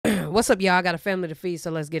What's up, y'all? I got a family to feed,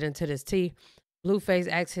 so let's get into this tea. Blueface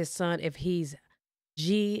asks his son if he's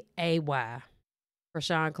G-A-Y.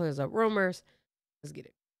 Chrisean clears up rumors. Let's get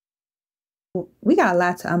it. We got a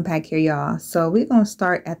lot to unpack here, y'all. So we're going to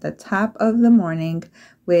start at the top of the morning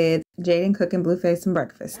with Jaden cooking Blueface some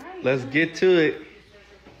breakfast. Let's get to it.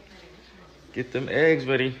 Get them eggs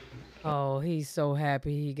ready. Oh, he's so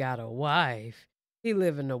happy he got a wife. He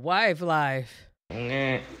living the wife life.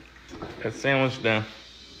 Yeah, that sandwich done.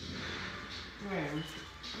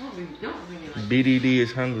 BDD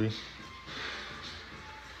is hungry.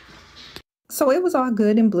 So it was all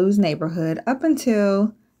good in Blue's neighborhood up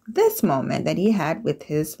until this moment that he had with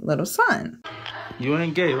his little son. You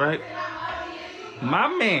ain't gay, right? My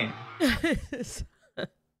man.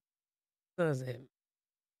 That's him.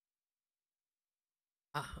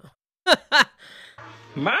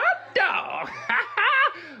 My dog.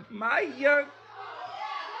 My young.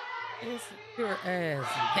 It's your ass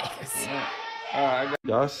niggas. All right,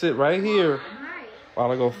 y'all sit right here while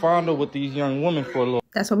I go fondle with these young women for a little.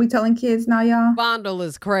 That's what we telling kids now, y'all. Fondle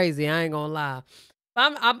is crazy. I ain't gonna lie.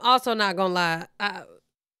 I'm also not gonna lie.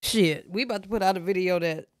 Shit, we about to put out a video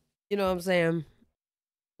that, you know what I'm saying,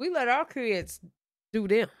 we let our kids do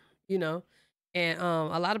them, you know. And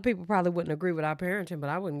a lot of people probably wouldn't agree with our parenting, but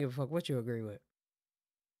I wouldn't give a fuck what you agree with.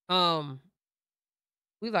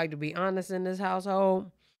 We like to be honest in this household.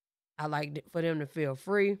 I like for them to feel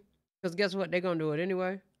free, because guess what? They're gonna do it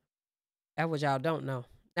anyway. That's what y'all don't know.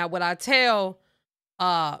 Now, what I tell,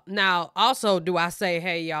 now also do I say,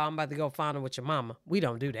 hey y'all, I'm about to go fondle with your mama? We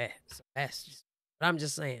don't do that. So that's just. But I'm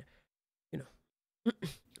just saying, you know.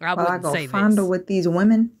 I go fondle with these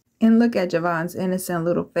women. And look at Javon's innocent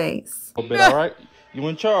little face. A bit, all right? You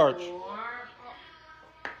in charge.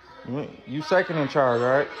 You second in charge, all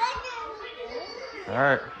right? All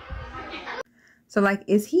right. So, like,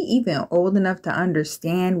 is he even old enough to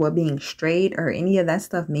understand what being straight or any of that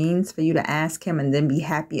stuff means for you to ask him and then be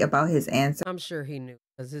happy about his answer? I'm sure he knew,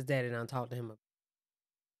 because his daddy done talked to him.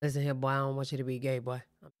 Listen here, boy, I don't want you to be gay, boy.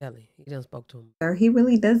 I'm telling you. He done spoke to him. He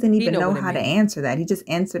really doesn't even know how to answer that. He just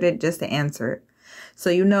answered it just to answer it. So,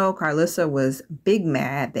 you know, Karlissa was big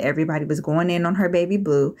mad that everybody was going in on her baby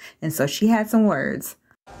Blue. And so she had some words.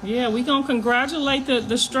 Yeah, we gonna congratulate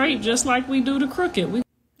the straight just like we do the crooked.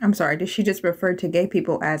 I'm sorry, did she just refer to gay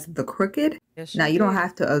people as the crooked? Yes, now, you don't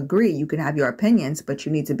have to agree. You can have your opinions, but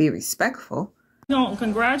you need to be respectful. We gonna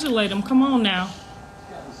congratulate them. Come on now.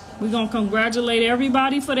 We gonna congratulate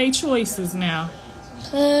everybody for their choices now.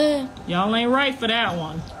 Y'all ain't right for that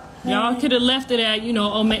one. Y'all could have left it at, you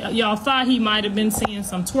know, y'all thought he might have been seeing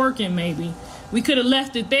some twerking maybe. We could have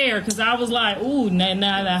left it there, because I was like, ooh,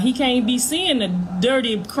 nah. He can't be seeing the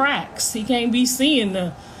dirty cracks. He can't be seeing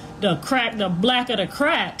the crack, the black of the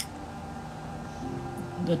crack.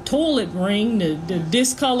 The toilet ring, the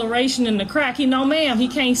discoloration in the crack. No, ma'am, he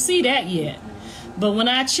can't see that yet. But when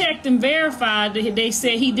I checked and verified, they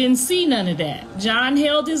said he didn't see none of that. John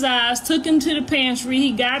held his eyes, took him to the pantry,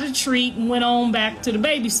 he got a treat, and went on back to the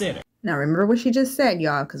babysitter. Now, remember what she just said,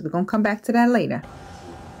 y'all, because we're going to come back to that later.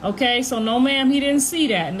 Okay, so no, ma'am, he didn't see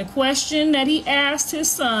that. And the question that he asked his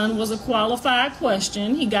son was a qualified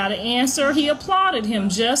question. He got an answer. He applauded him,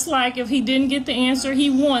 just like if he didn't get the answer he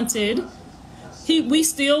wanted, we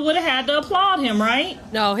still would have had to applaud him, right?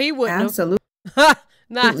 No, he wouldn't. Absolutely.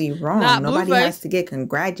 Wrong. Nobody has to get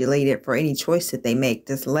congratulated for any choice that they make.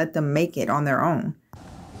 Just let them make it on their own.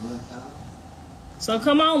 So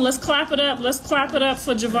come on, let's clap it up. Let's clap it up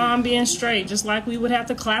for Javon being straight, just like we would have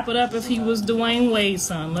to clap it up if he was Dwayne Wade's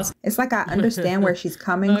son. It's like I understand where she's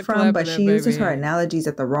coming from, but she uses her analogies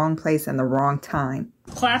at the wrong place and the wrong time.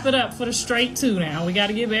 Clap it up for the straight too now. We got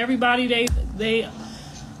to give everybody they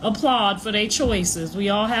applaud for their choices. We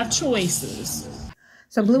all have choices.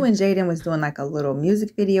 So Blue and Jaden was doing like a little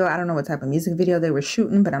music video. I don't know what type of music video they were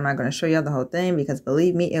shooting, but I'm not going to show y'all the whole thing because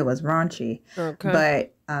believe me, it was raunchy. Okay.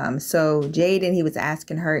 But so Jaden, he was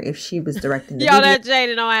asking her if she was directing the video. That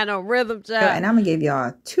Jaden don't have no rhythm, child. And I'm going to give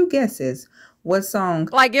y'all 2 guesses. What song?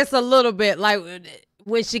 Like it's a little bit like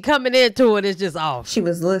when she coming into it, it's just off. She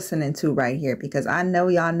was listening to right here because I know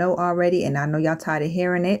y'all know already and I know y'all tired of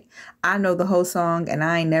hearing it. I know the whole song and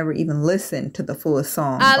I ain't never even listened to the full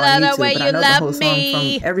song on YouTube. But I know the whole song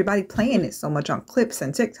from everybody playing it so much on clips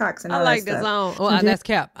and TikToks and all that stuff. I like the song. Well, that's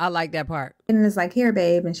Cap. I like that part. And it's like, here,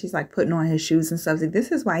 babe. And she's like putting on his shoes and stuff. Like,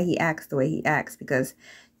 this is why he acts the way he acts, because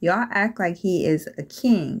y'all act like he is a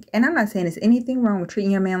king. And I'm not saying there's anything wrong with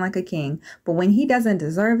treating your man like a king, but when he doesn't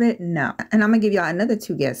deserve it, no. And I'm going to give y'all another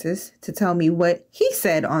 2 guesses to tell me what he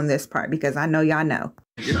said on this part, because I know y'all know.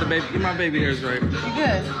 Get my baby hairs right. You good?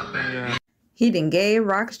 Yeah. He done gave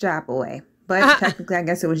Rock's job away. But technically, I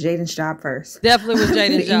guess it was Jaden's job first. Definitely was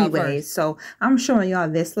Jaden's job Anyways, first. So I'm showing y'all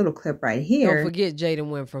this little clip right here. Don't forget, Jaden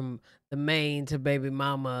went from the main to baby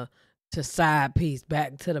mama to side piece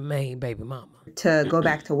back to the main baby mama. To go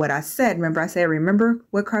back to what I said, remember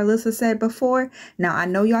what Karlissa said before? Now, I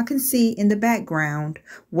know y'all can see in the background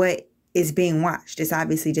what is being watched. It's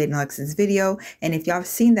obviously Jaden Alexis's video, and if y'all have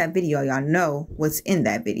seen that video, y'all know what's in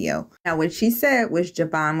that video. Now, what she said was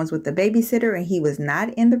Javon was with the babysitter, and he was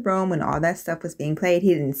not in the room when all that stuff was being played.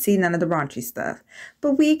 He didn't see none of the raunchy stuff.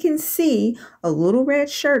 But we can see a little red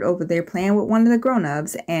shirt over there playing with one of the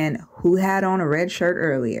grown-ups, and who had on a red shirt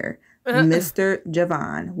earlier? Mr.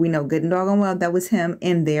 Javon. We know good and doggone well that was him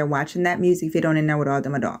in there watching that music video in there with all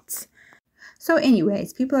them adults. So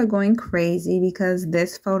anyways, people are going crazy because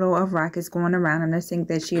this photo of Rock is going around and they're saying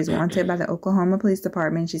that she is wanted by the Oklahoma Police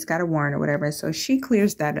Department. She's got a warrant or whatever. So she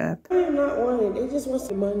clears that up. I am not wanted. They just want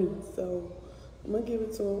some money. So I'm going to give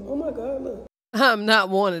it to them. Oh my God, look. I'm not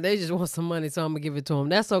wanted. They just want some money, so I'm going to give it to them.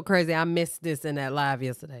 That's so crazy. I missed this in that live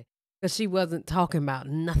yesterday because she wasn't talking about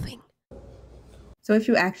nothing. So if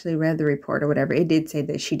you actually read the report or whatever, it did say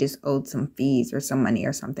that she just owed some fees or some money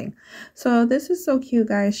or something. So this is so cute,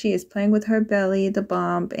 guys. She is playing with her belly, the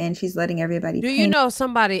bump, and she's letting everybody Do you know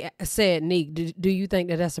somebody said, Neek, do you think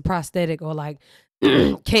that that's a prosthetic or like,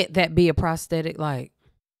 can't that be a prosthetic like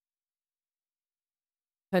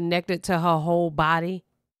connected to her whole body?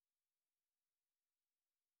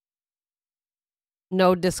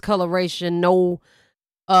 No discoloration, no,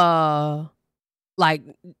 like,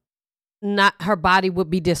 not her body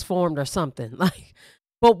would be disformed or something like,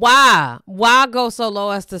 but why go so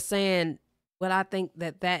low as to saying what I think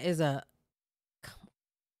that is a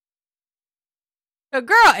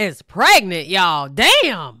girl is pregnant, y'all.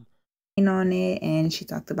 Damn. On it, and she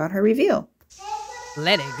talked about her reveal.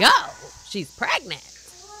 Let it go. She's pregnant.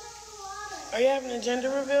 Are you having a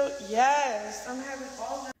gender reveal? Yes, I'm having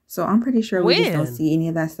all that. So I'm pretty sure we just don't see any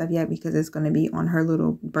of that stuff yet because it's going to be on her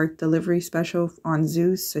little birth delivery special on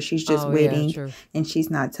Zeus. So she's just waiting, and she's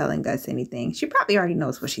not telling us anything. She probably already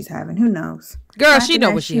knows what she's having. Who knows? Girl, she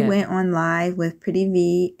knows what she went on live with Pretty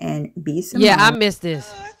V and B. Simone. Yeah, I missed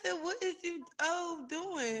this. I said, what is you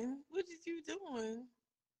doing? What is you doing?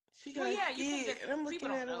 She got scared, and I'm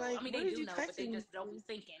looking at her like, I mean, they do know, but they just don't be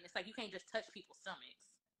thinking. It's like you can't just touch people's stomachs.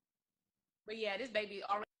 But yeah, this baby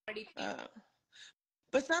already.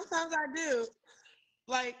 But sometimes I do.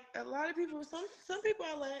 Like, a lot of people, some people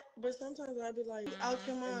I let, but sometimes I be like, out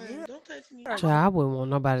your mind. Don't touch me. Child, I wouldn't want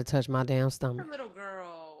nobody to touch my damn stomach. Little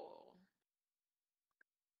girl.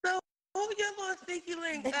 So, who's your little sticky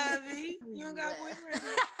link, Ivy? You don't got a boyfriend?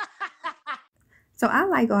 So I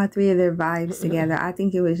like all three of their vibes together. I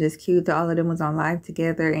think it was just cute that all of them was on live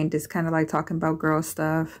together and just kind of like talking about girl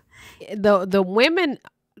stuff. The women...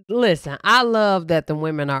 Listen, I love that the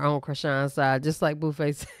women are on Chrisean's side, just like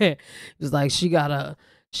Blueface said. It's like she got a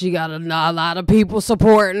lot of people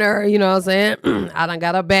supporting her, you know what I'm saying? I done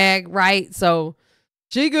got her bag right, so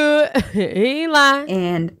she good. He ain't lying.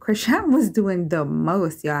 And Chrisean was doing the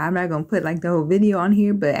most, y'all. I'm not gonna put like the whole video on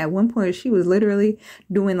here, but at one point she was literally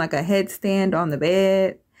doing like a headstand on the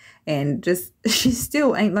bed. And just, she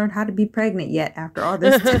still ain't learned how to be pregnant yet after all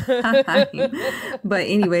this time. But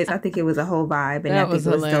anyways, I think it was a whole vibe. And I think it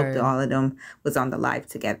was dope that all of them was on the live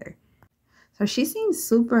together. So she seems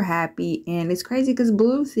super happy. And it's crazy because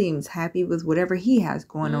Blue seems happy with whatever he has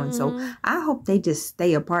going on. So I hope they just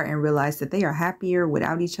stay apart and realize that they are happier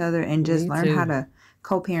without each other and just learn how to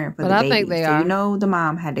co-parent for the baby. I think they are. You know, the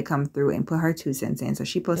mom had to come through and put her 2 cents in. So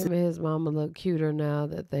she posted. Maybe his mama look cuter now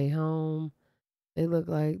that they home. They look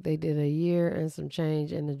like they did a year and some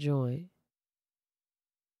change in the joint.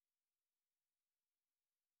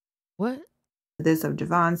 What? This of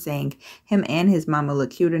Javon saying him and his mama look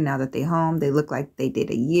cuter now that they home. They look like they did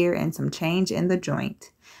a year and some change in the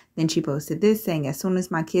joint. Then she posted this saying, as soon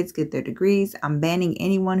as my kids get their degrees, I'm banning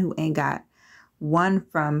anyone who ain't got one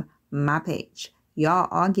from my page. Y'all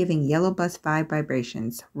all giving Yellow Bus 5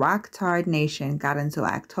 vibrations. Rock Tard Nation got until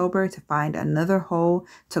October to find another hole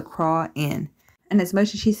to crawl in. And as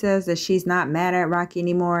much as she says that she's not mad at Rocky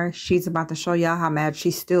anymore, she's about to show y'all how mad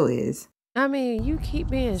she still is. I mean, you keep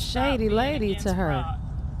being shady lady to her. Rock.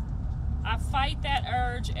 I fight that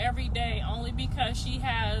urge every day only because she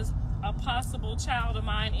has a possible child of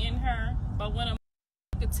mine in her. But when a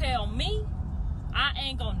could tell me I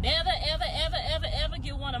ain't gonna never, ever, ever, ever, ever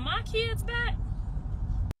get one of my kids back,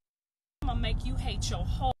 I'm gonna make you hate your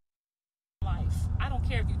whole life. I don't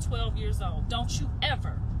care if you're 12 years old. Don't you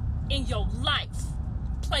ever in your life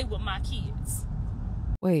play with my kids.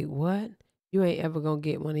 Wait, what? You ain't ever gonna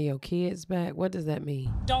get one of your kids back? What does that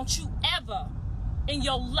mean? Don't you ever in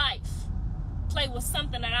your life play with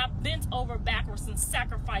something that I bent over backwards and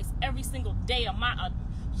sacrificed every single day of my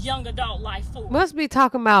young adult life for. Must be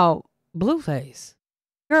talking about Blueface.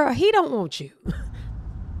 Girl, he don't want you.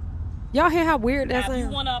 Y'all hear how weird that sounds? You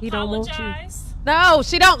want to apologize? No,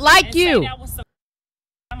 she don't like you.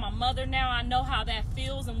 I'm a mother now. I know how that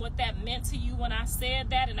feels and what that meant to you when I said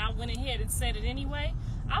that, and I went ahead and said it anyway.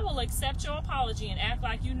 I will accept your apology and act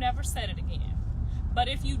like you never said it again. But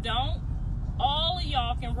if you don't, all of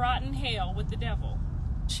y'all can rot in hell with the devil.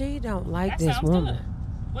 She don't like that this woman.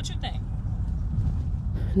 Good. What you think?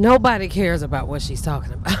 Nobody cares about what she's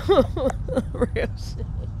talking about. Real shit.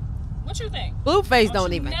 What you think? Blueface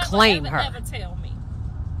don't even claim her. Ever tell me.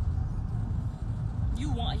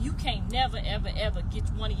 You can't never ever get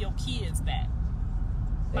one of your kids back.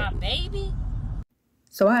 My baby.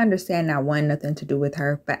 So I understand not wanting nothing to do with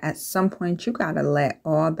her, but at some point you gotta let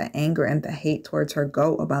all the anger and the hate towards her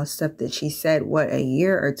go about stuff that she said, what, a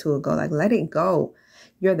year or two ago. Like, let it go.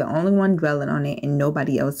 You're the only one dwelling on it and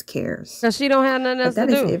nobody else cares. Because she don't have nothing else to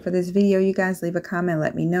do. That is it for this video, you guys. Leave a comment.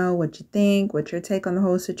 Let me know what you think, what's your take on the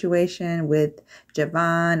whole situation with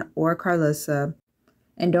Javon or Karlissa.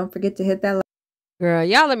 And don't forget to hit that like. Girl,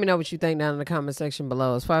 y'all let me know what you think down in the comment section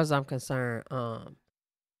below. As far as I'm concerned,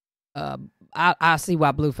 I see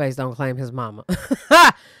why Blueface don't claim his mama.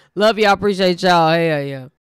 Love y'all. Appreciate y'all. Hell yeah.